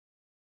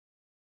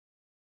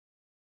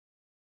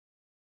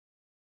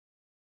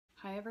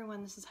Hi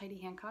everyone, this is Heidi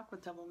Hancock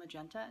with Double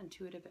Magenta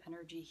Intuitive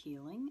Energy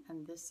Healing,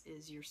 and this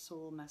is your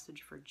soul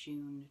message for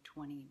June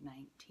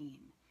 2019.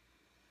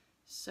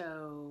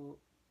 So,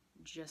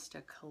 just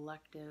a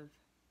collective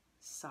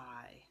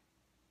sigh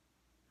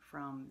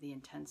from the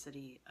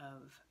intensity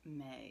of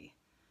May.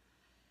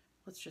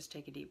 Let's just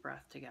take a deep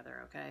breath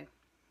together, okay?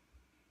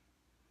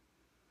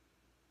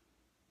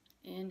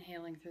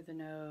 Inhaling through the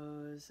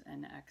nose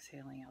and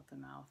exhaling out the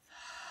mouth.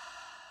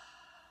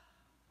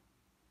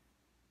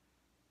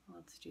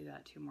 Let's do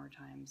that 2 more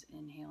times.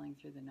 Inhaling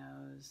through the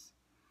nose,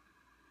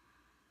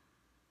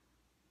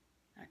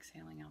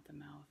 exhaling out the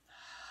mouth.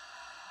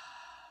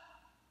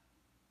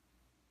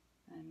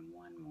 And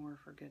 1 more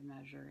for good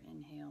measure.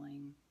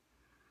 Inhaling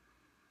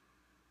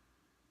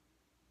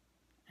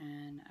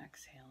and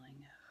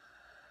exhaling.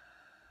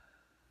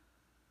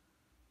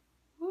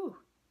 Whew.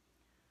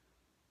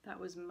 That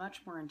was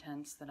much more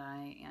intense than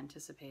I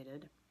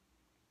anticipated.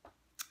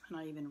 And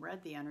I even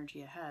read the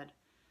energy ahead.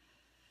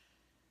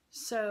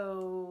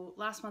 So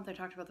last month I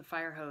talked about the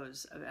fire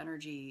hose of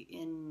energy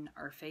in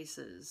our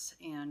faces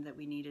and that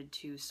we needed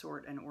to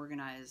sort and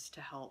organize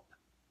to help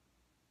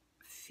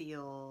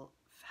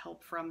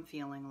from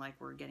feeling like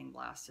we're getting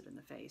blasted in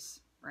the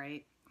face,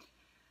 right?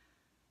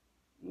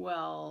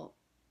 Well,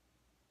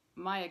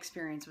 my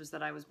experience was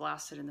that I was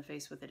blasted in the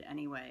face with it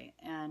anyway.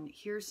 And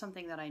here's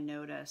something that I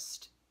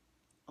noticed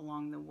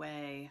along the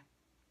way.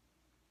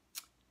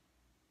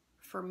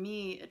 For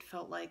me, it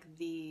felt like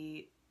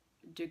the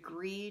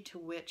degree to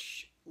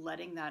which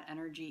letting that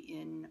energy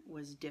in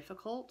was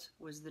difficult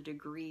was the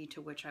degree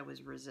to which I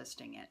was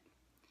resisting it.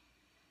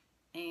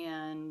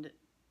 And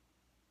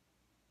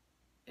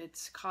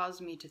it's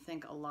caused me to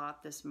think a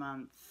lot this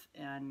month,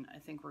 and I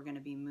think we're going to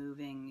be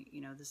moving,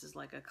 this is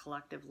like a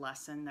collective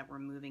lesson that we're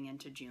moving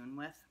into June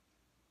with.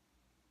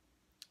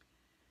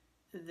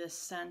 This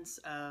sense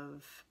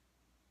of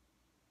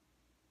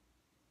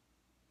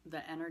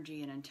the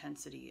energy and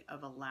intensity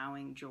of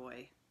allowing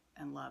joy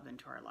and love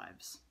into our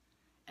lives.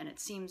 And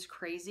it seems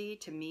crazy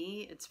to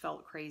me, it's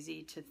felt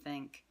crazy to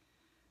think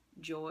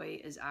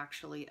joy is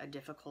actually a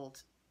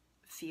difficult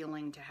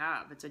feeling to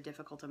have. It's a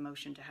difficult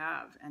emotion to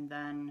have. And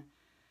then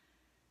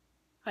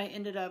I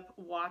ended up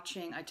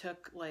watching, I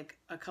took like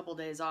a couple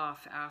days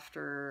off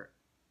after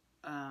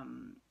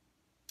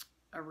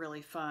a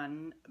really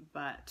fun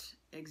but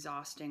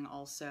exhausting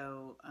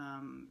also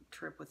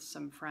trip with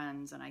some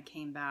friends, and I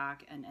came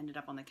back and ended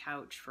up on the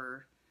couch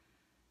for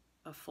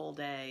a full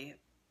day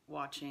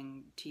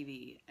watching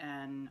TV,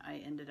 and I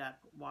ended up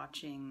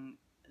watching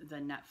the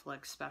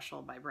Netflix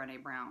special by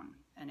Brené Brown,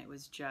 and it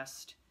was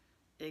just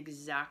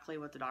exactly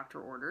what the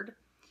doctor ordered.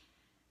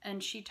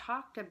 And she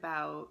talked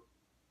about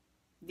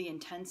the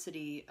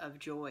intensity of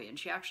joy, and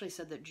she actually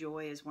said that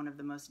joy is one of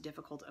the most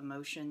difficult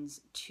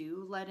emotions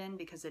to let in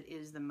because it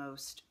is the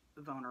most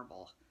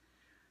vulnerable.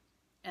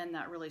 And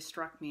that really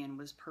struck me and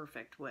was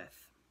perfect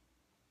with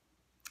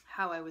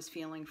how I was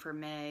feeling for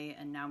May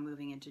and now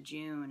moving into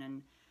June.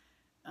 And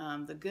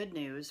the good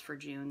news for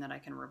June that I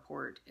can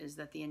report is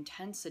that the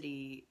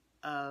intensity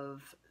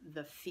of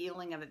the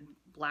feeling of it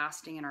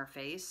blasting in our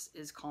face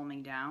is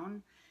calming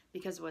down,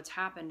 because what's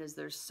happened is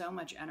there's so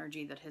much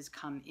energy that has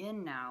come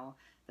in now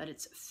that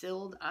it's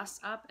filled us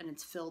up and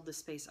it's filled the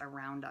space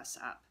around us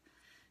up.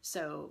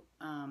 So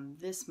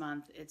this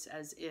month, it's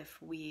as if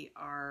we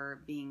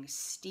are being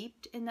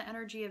steeped in the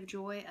energy of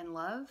joy and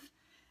love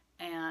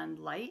and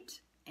light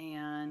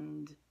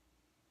and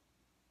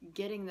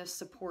getting this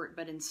support,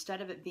 but instead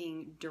of it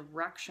being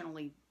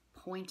directionally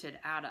pointed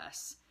at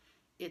us,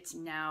 it's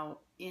now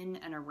in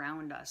and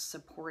around us,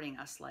 supporting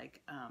us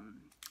like,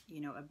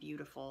 a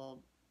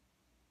beautiful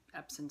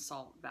Epsom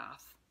salt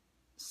bath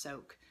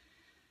soak.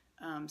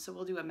 So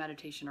we'll do a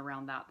meditation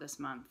around that this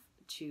month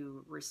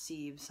to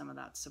receive some of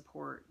that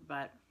support.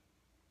 But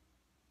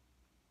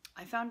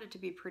I found it to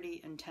be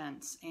pretty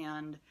intense.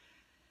 And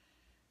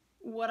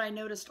what I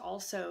noticed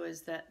also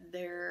is that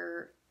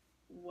there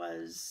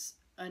was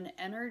an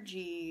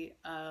energy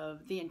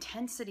of the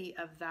intensity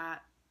of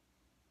that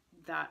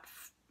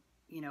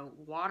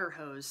water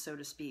hose, so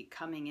to speak,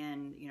 coming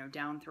in,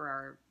 down through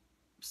our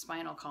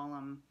spinal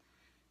column,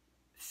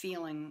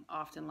 feeling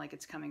often like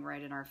it's coming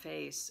right in our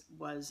face,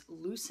 was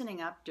loosening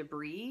up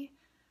debris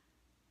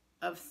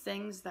of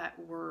things that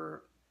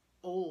were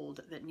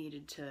old that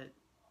needed to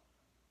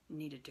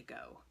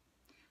go.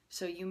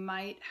 So you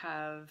might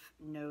have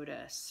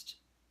noticed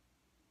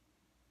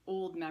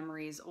old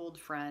memories, old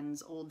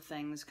friends, old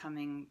things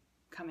coming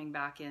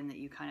back in that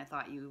you kind of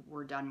thought you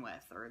were done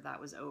with or that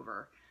was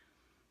over.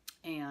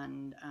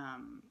 And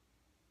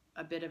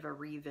a bit of a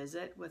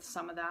revisit with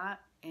some of that,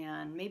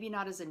 and maybe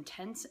not as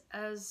intense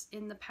as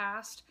in the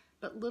past,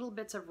 but little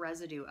bits of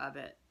residue of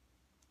it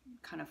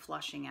kind of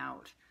flushing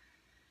out.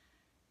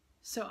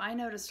 So I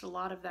noticed a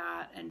lot of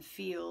that and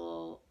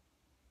feel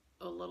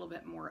a little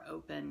bit more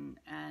open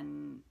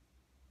and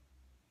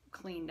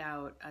cleaned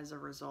out as a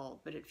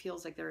result, but it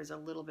feels like there is a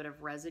little bit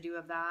of residue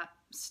of that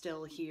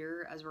still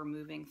here as we're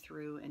moving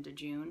through into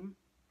June.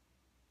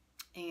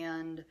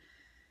 And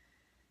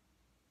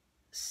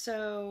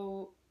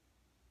so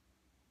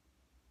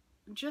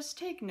just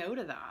take note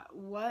of that.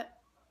 What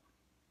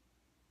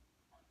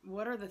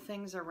are the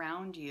things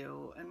around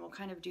you? And we'll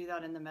kind of do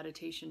that in the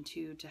meditation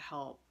too to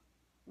help.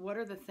 What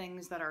are the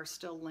things that are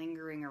still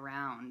lingering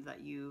around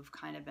that you've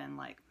kind of been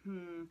like,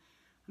 I'm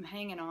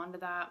hanging on to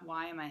that.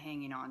 Why am I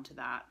hanging on to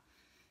that?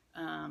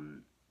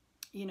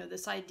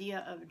 This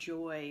idea of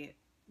joy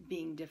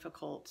being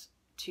difficult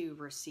to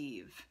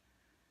receive.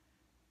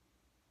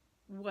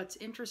 What's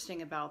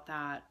interesting about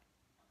that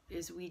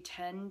is we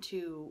tend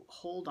to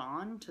hold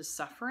on to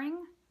suffering.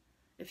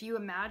 If you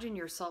imagine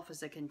yourself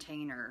as a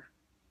container,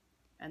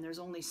 and there's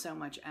only so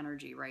much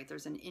energy, right?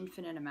 There's an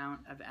infinite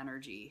amount of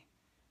energy,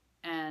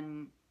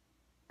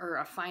 or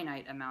a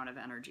finite amount of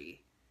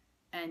energy.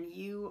 And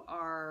you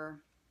are,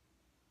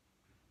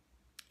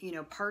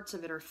 parts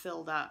of it are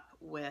filled up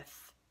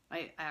with,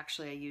 I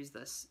use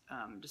this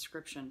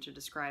description to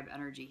describe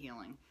energy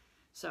healing.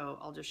 So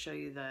I'll just show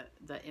you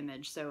the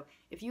image. So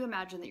if you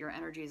imagine that your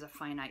energy is a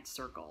finite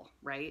circle,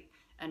 right?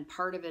 And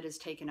part of it is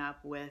taken up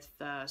with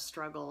the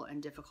struggle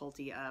and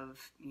difficulty of,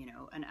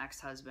 an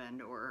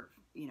ex-husband or,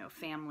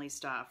 family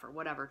stuff or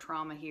whatever,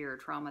 trauma here,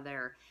 trauma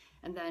there.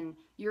 And then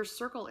your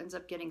circle ends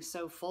up getting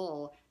so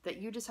full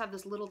that you just have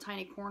this little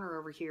tiny corner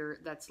over here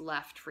that's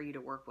left for you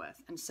to work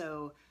with. And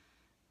so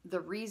the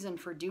reason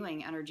for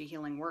doing energy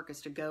healing work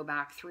is to go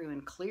back through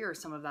and clear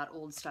some of that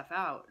old stuff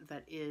out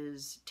that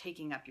is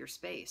taking up your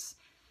space.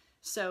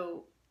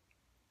 So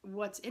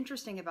what's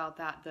interesting about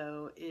that,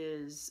 though,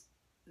 is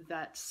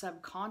that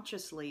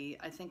subconsciously,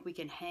 I think we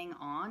can hang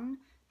on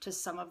to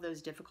some of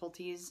those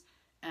difficulties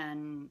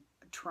and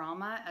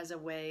trauma as a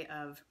way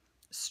of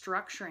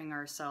structuring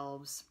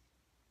ourselves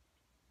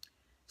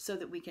so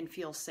that we can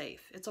feel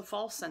safe. It's a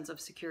false sense of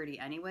security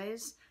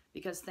anyways,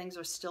 because things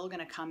are still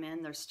going to come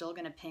in, they're still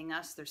going to ping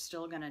us, they're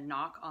still going to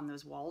knock on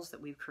those walls that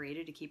we've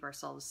created to keep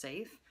ourselves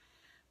safe.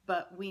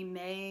 But we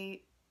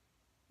may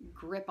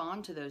grip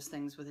onto those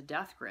things with a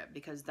death grip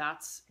because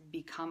that's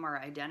become our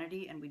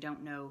identity and we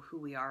don't know who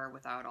we are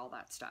without all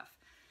that stuff.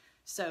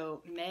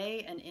 So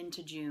May and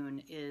into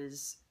June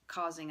is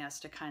causing us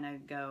to kind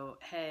of go,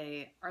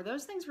 hey, are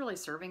those things really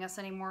serving us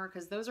anymore?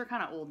 Because those are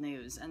kind of old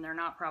news and they're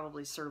not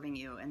probably serving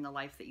you in the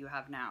life that you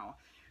have now.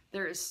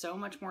 There is so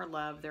much more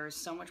love. There is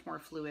so much more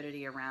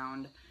fluidity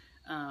around.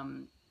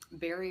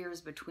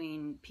 Barriers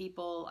between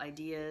people,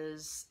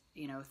 ideas,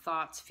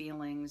 thoughts,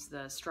 feelings,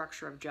 the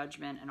structure of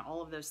judgment, and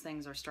all of those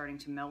things are starting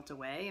to melt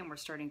away, and we're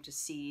starting to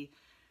see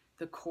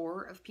the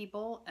core of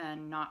people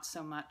and not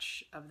so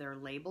much of their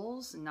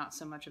labels, and not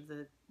so much of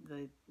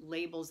the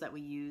labels that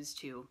we use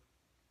to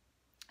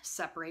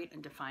separate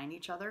and define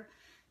each other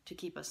to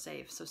keep us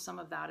safe. So some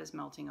of that is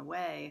melting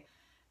away,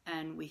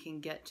 and we can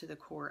get to the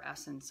core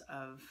essence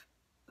of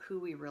who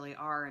we really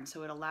are. And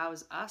so it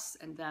allows us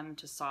and them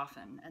to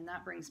soften. And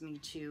that brings me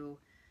to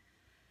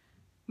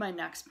my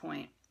next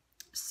point.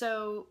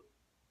 So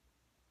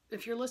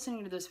if you're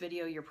listening to this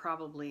video, you're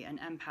probably an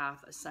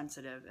empath, a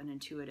sensitive, an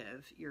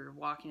intuitive. You're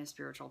walking a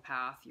spiritual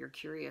path. You're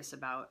curious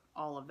about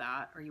all of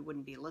that, or you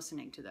wouldn't be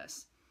listening to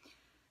this.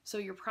 So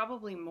you're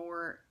probably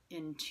more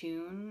in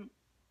tune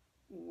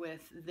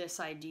with this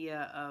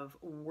idea of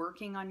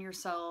working on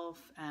yourself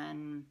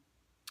and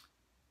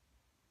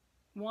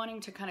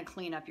wanting to kind of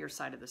clean up your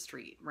side of the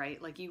street,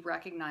 right? Like you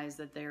recognize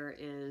that there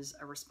is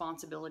a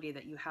responsibility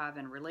that you have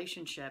in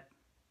relationship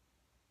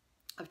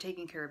of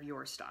taking care of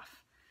your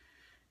stuff.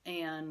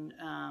 And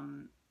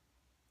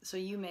so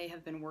you may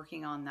have been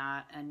working on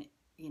that. And,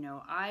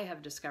 I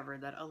have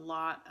discovered that a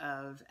lot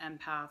of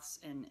empaths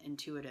and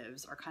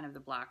intuitives are kind of the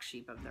black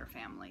sheep of their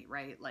family,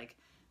 right? Like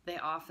they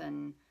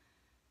often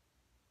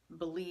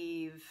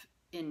believe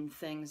in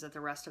things that the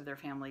rest of their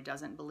family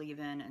doesn't believe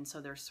in. And so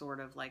they're sort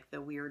of like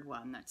the weird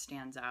one that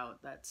stands out.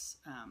 That's,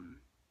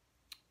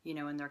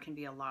 and there can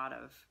be a lot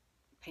of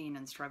pain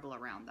and struggle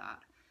around that.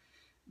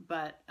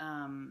 But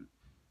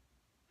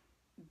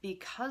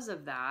because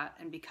of that,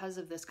 and because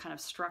of this kind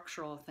of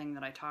structural thing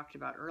that I talked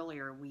about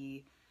earlier,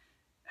 we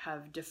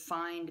have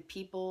defined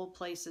people,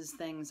 places,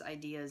 things,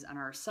 ideas, and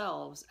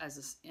ourselves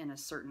as in a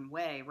certain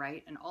way,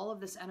 right? And all of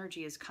this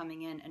energy is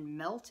coming in and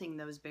melting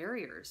those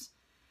barriers.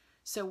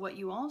 So what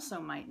you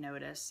also might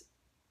notice,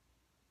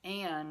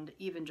 and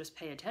even just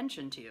pay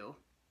attention to,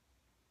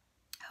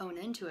 hone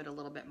into it a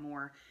little bit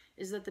more,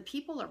 is that the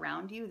people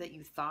around you that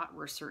you thought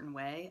were a certain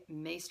way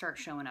may start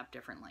showing up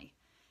differently.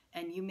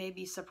 And you may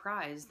be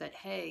surprised that,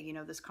 hey,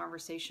 this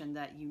conversation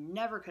that you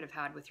never could have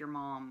had with your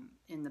mom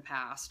in the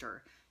past,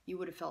 or you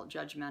would have felt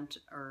judgment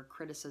or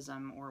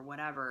criticism or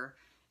whatever,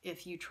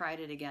 if you tried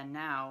it again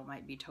now,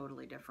 might be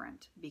totally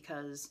different.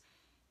 Because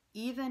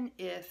even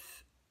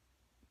if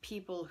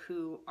people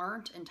who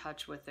aren't in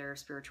touch with their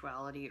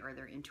spirituality or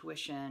their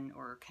intuition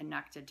or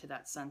connected to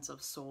that sense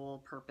of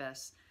soul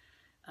purpose,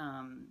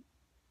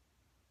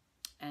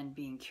 and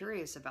being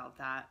curious about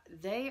that,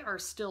 they are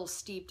still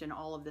steeped in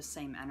all of the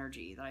same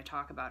energy that I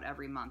talk about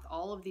every month.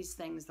 All of these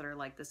things that are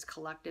like this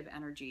collective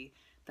energy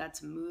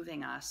that's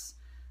moving us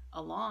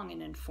along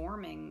and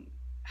informing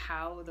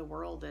how the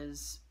world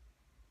is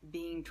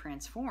being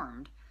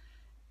transformed.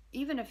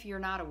 Even if you're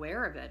not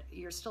aware of it,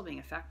 you're still being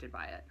affected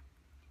by it.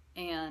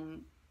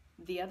 And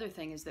the other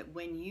thing is that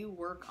when you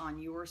work on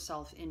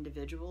yourself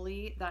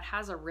individually, that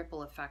has a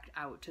ripple effect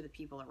out to the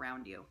people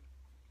around you.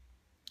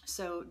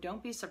 So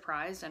don't be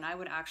surprised, and I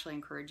would actually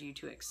encourage you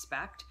to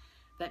expect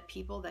that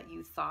people that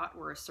you thought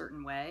were a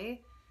certain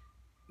way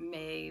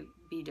may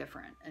be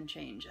different and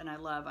change. And I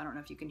don't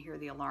know if you can hear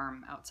the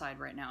alarm outside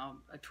right now,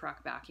 a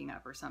truck backing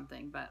up or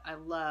something, but I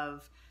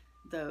love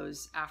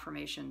those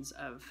affirmations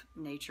of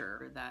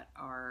nature that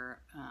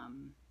are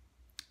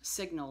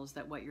signals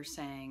that what you're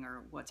saying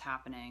or what's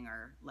happening,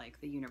 or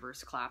like the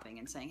universe clapping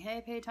and saying,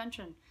 hey, pay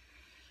attention.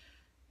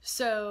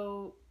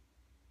 So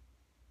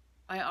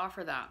I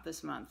offer that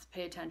this month.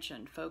 Pay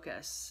attention,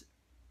 focus,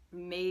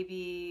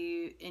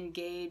 maybe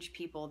engage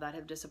people that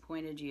have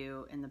disappointed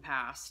you in the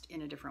past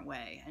in a different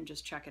way, and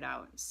just check it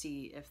out,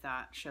 see if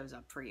that shows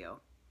up for you.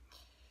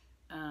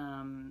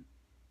 And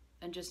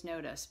just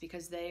notice,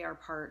 because they are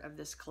part of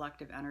this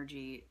collective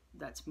energy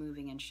that's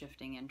moving and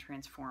shifting and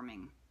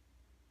transforming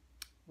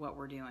what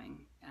we're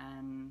doing,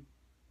 and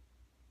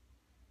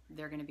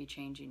they're going to be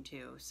changing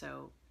too.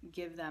 So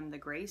give them the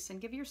grace, and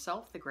give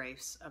yourself the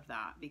grace of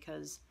that,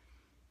 because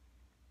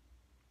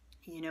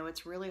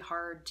it's really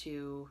hard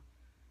to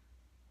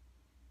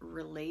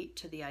relate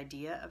to the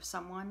idea of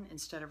someone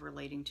instead of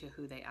relating to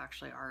who they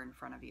actually are in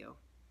front of you.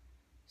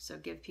 So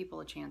give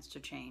people a chance to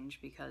change,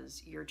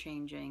 because you're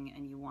changing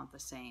and you want the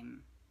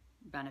same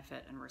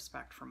benefit and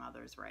respect from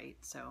others, right?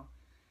 So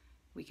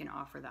we can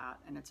offer that,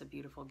 and it's a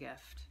beautiful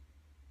gift.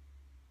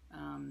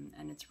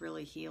 And it's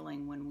really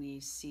healing when we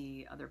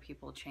see other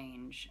people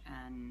change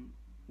and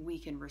we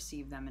can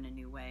receive them in a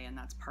new way. And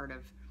that's part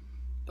of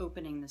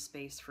opening the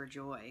space for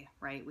joy,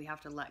 right? We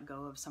have to let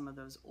go of some of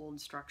those old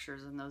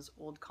structures and those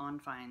old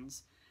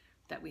confines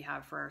that we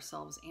have for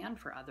ourselves and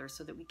for others,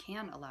 so that we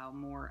can allow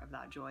more of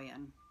that joy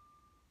in.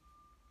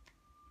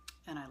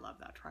 And I love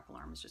that truck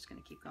alarm. Is just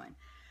going to keep going.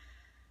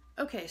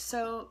 Okay,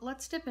 so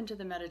let's dip into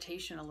the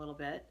meditation a little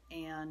bit,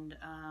 and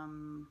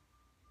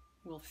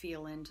we'll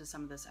feel into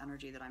some of this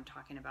energy that I'm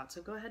talking about.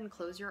 So go ahead and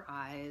close your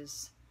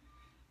eyes.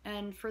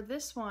 And for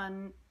this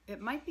one, it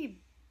might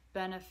be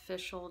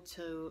beneficial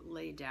to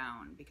lay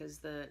down, because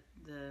the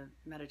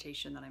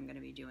meditation that I'm going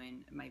to be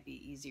doing, it might be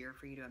easier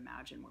for you to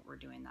imagine what we're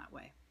doing that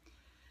way.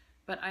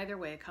 But either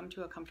way, come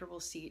to a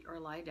comfortable seat or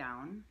lie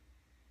down,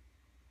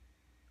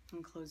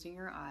 and closing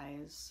your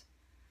eyes.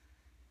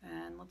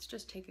 And let's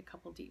just take a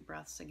couple deep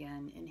breaths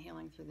again,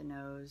 inhaling through the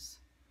nose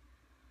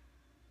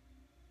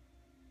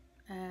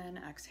and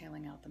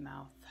exhaling out the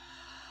mouth.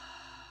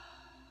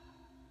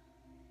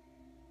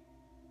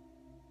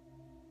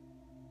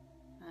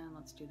 And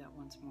let's do that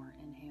once more,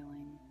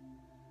 inhaling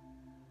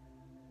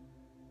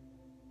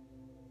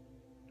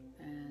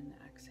and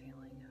exhaling.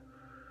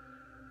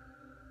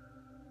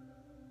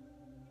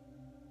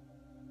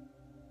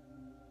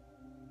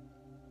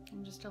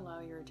 And just allow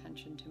your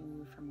attention to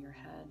move from your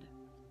head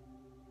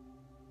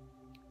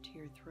to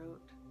your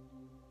throat,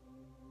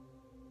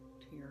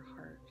 to your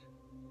heart,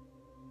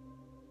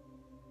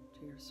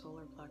 to your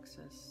solar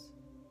plexus,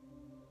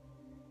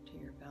 to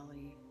your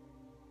belly,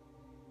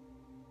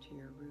 to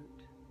your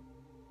root.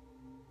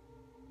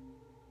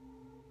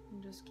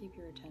 And just keep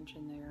your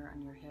attention there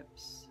on your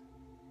hips,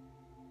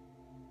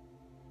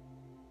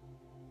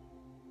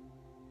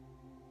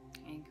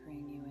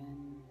 anchoring you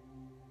in.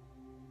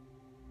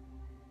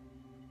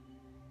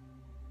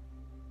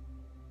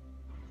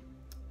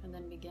 And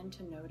then begin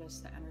to notice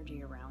the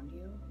energy around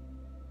you.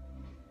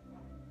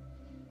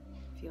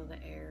 Feel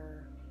the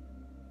air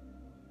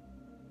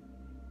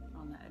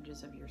on the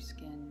edges of your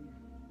skin.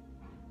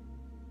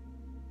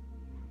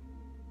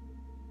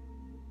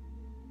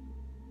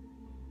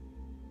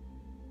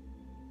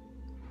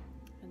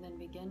 And then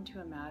begin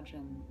to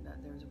imagine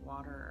that there's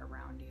water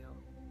around you.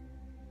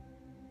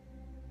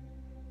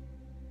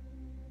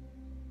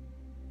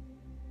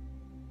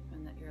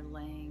 And that you're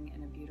laying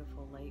in a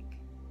beautiful lake.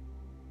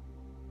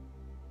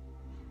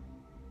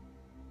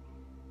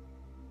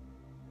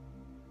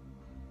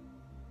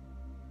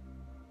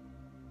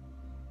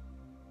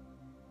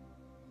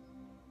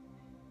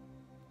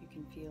 You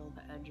can feel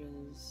the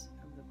edges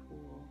of the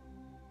pool,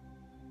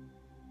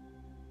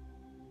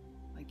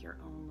 like your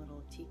own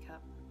little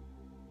teacup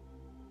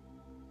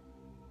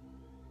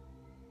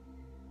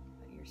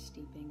that you're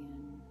steeping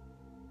in.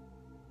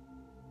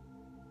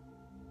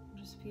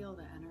 Just feel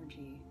the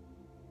energy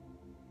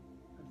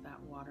of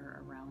that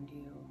water around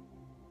you.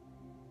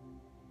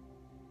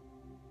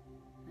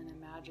 And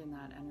imagine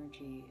that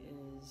energy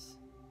is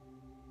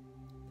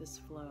this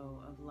flow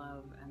of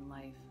love and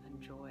life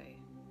and joy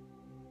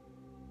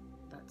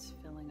that's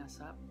filling us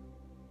up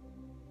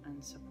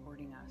and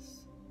supporting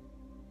us.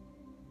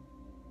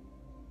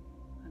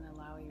 And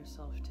allow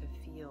yourself to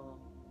feel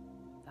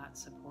that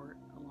support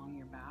along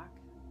your back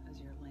as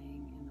you're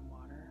laying in the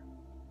water.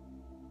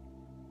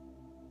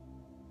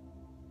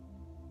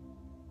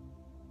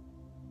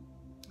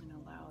 And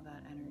allow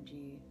that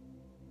energy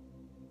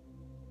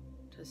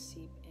to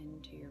seep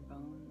into your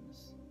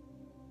bones,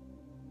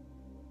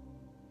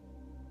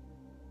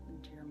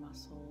 into your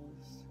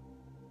muscles,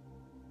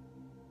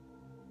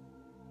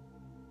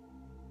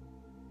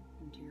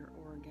 into your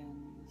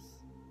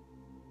organs,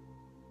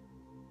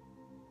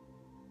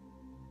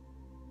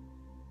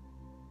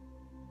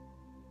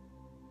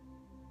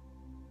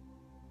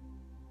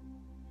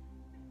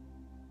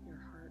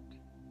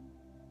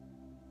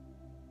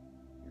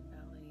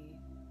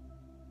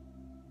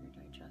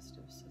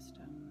 digestive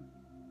system,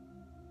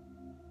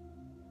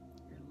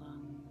 your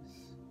lungs,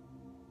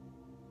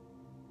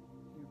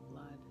 your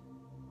blood,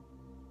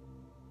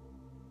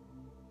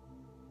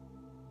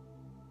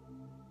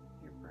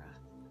 your breath.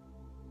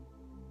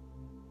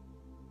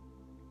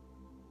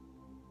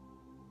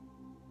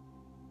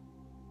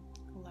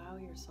 Allow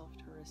yourself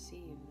to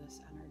receive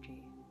this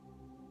energy.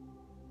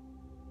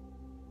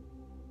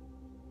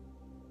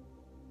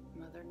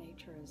 Mother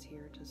Nature is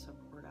here to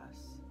support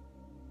us.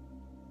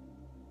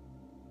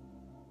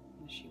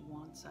 And she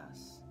wants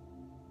us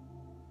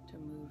to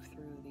move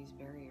through these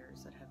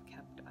barriers that have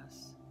kept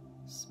us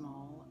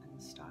small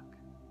and stuck.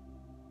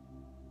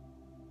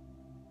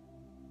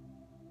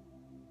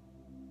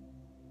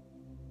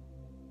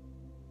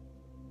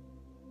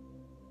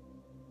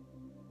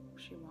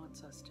 She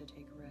wants us to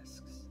take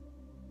risks.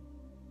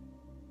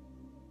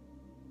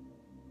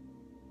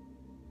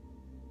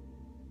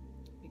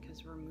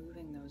 Because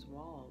removing those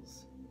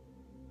walls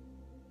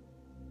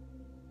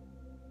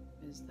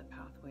is the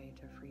pathway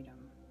to freedom.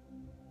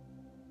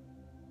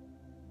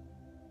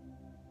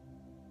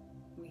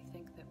 We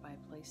think that by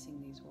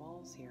placing these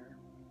walls here,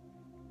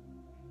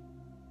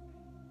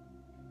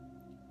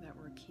 that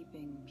we're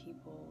keeping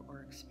people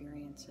or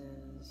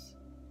experiences,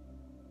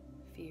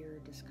 fear,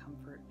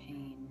 discomfort,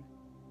 pain,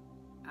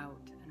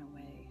 out and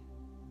away.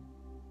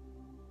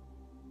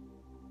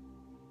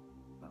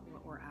 But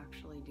what we're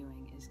actually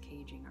doing is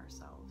caging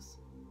ourselves.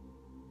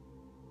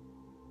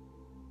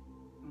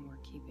 And we're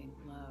keeping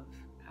love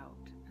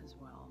out as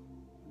well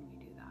when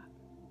we do that.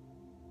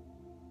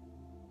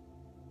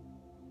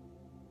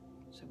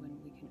 So when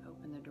we can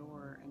open the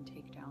door and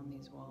take down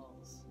these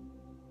walls,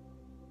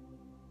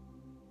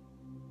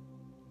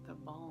 the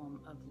balm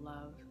of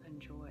love and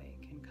joy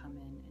can come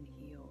in and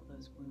heal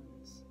those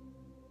wounds.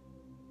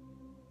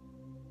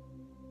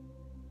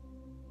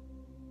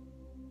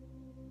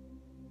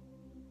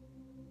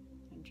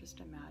 And just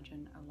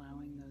imagine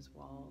allowing those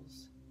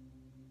walls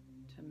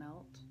to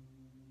melt.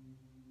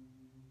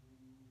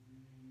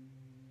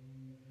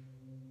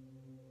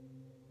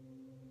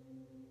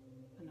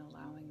 And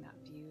allowing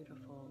that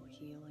beautiful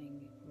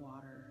healing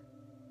water,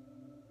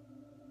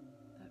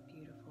 that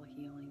beautiful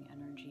healing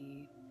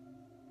energy,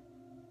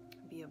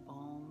 be a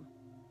balm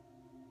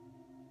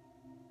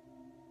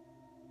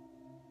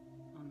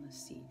on the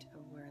seat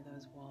of where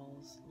those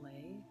walls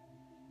lay.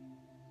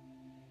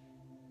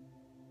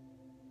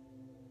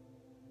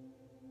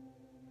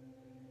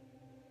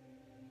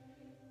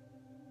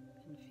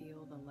 And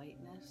feel the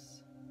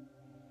lightness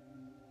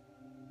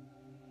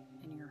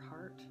in your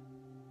heart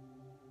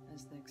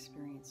as the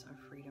experience of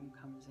freedom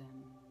comes in.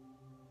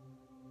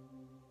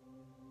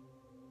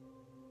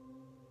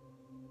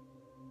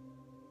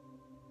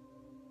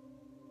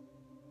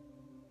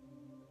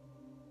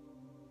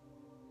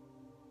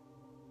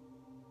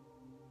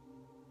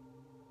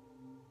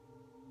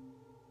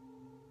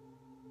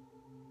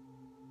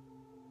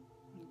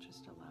 And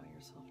just allow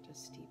yourself to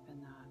steep in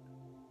that.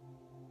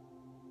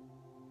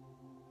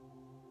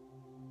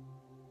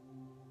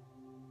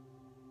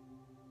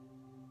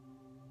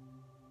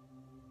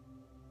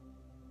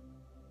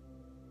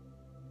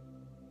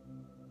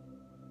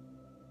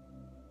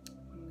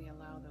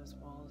 Those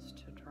walls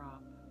to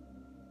drop,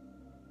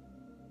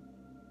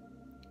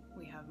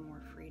 we have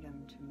more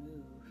freedom to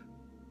move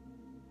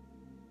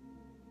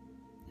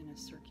in a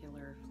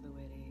circular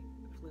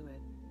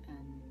fluid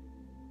and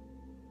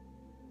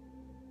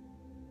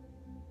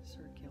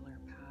circular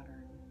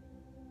pattern.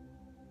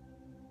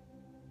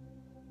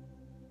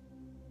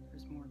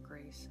 There's more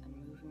grace and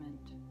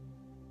movement.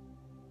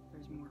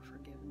 There's more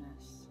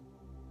forgiveness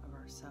of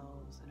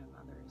ourselves and of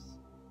others.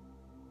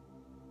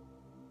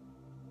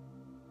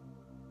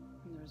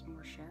 And there's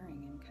more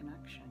sharing and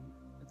connection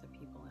with the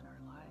people in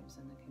our lives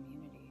and the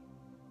community.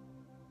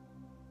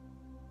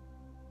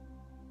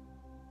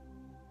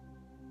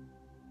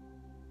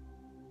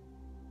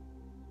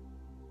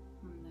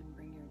 And then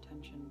bring your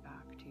attention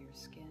back to your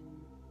skin,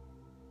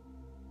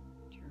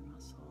 to your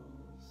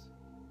muscles,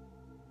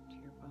 to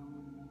your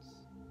bones.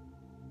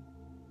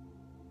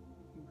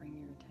 And bring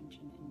your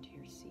attention into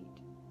your seat.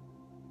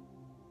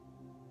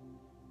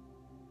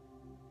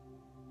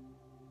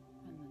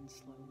 And then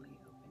slowly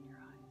open your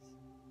eyes.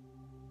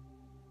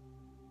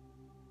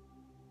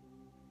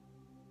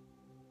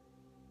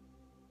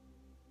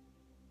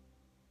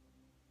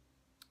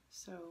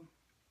 So,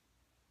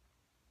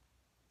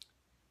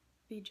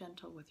 be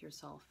gentle with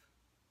yourself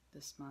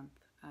this month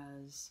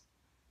as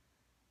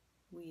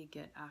we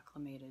get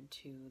acclimated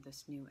to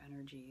this new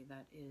energy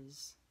that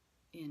is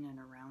in and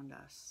around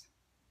us.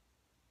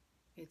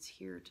 It's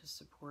here to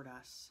support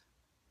us,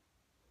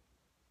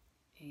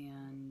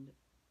 and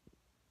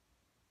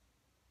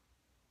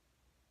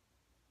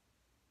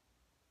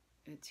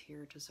it's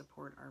here to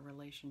support our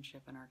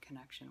relationship and our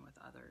connection with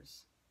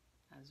others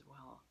as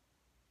well.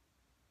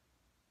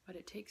 But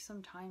it takes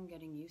some time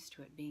getting used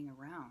to it being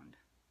around.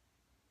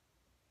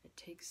 It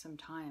takes some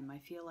time. I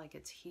feel like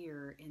it's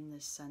here in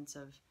this sense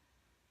of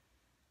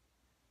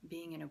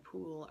being in a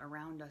pool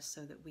around us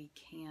so that we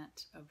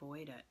can't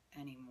avoid it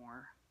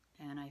anymore.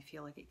 And I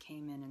feel like it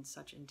came in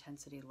such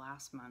intensity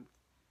last month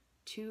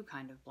to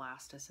kind of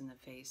blast us in the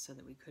face so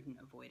that we couldn't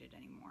avoid it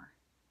anymore.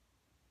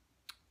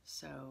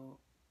 So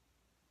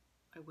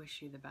I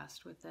wish you the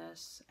best with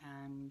this,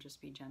 and just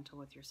be gentle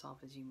with yourself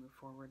as you move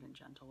forward and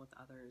gentle with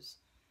others.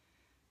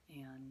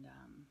 And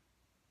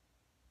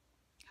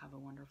have a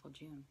wonderful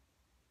June.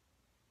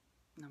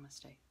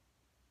 Namaste.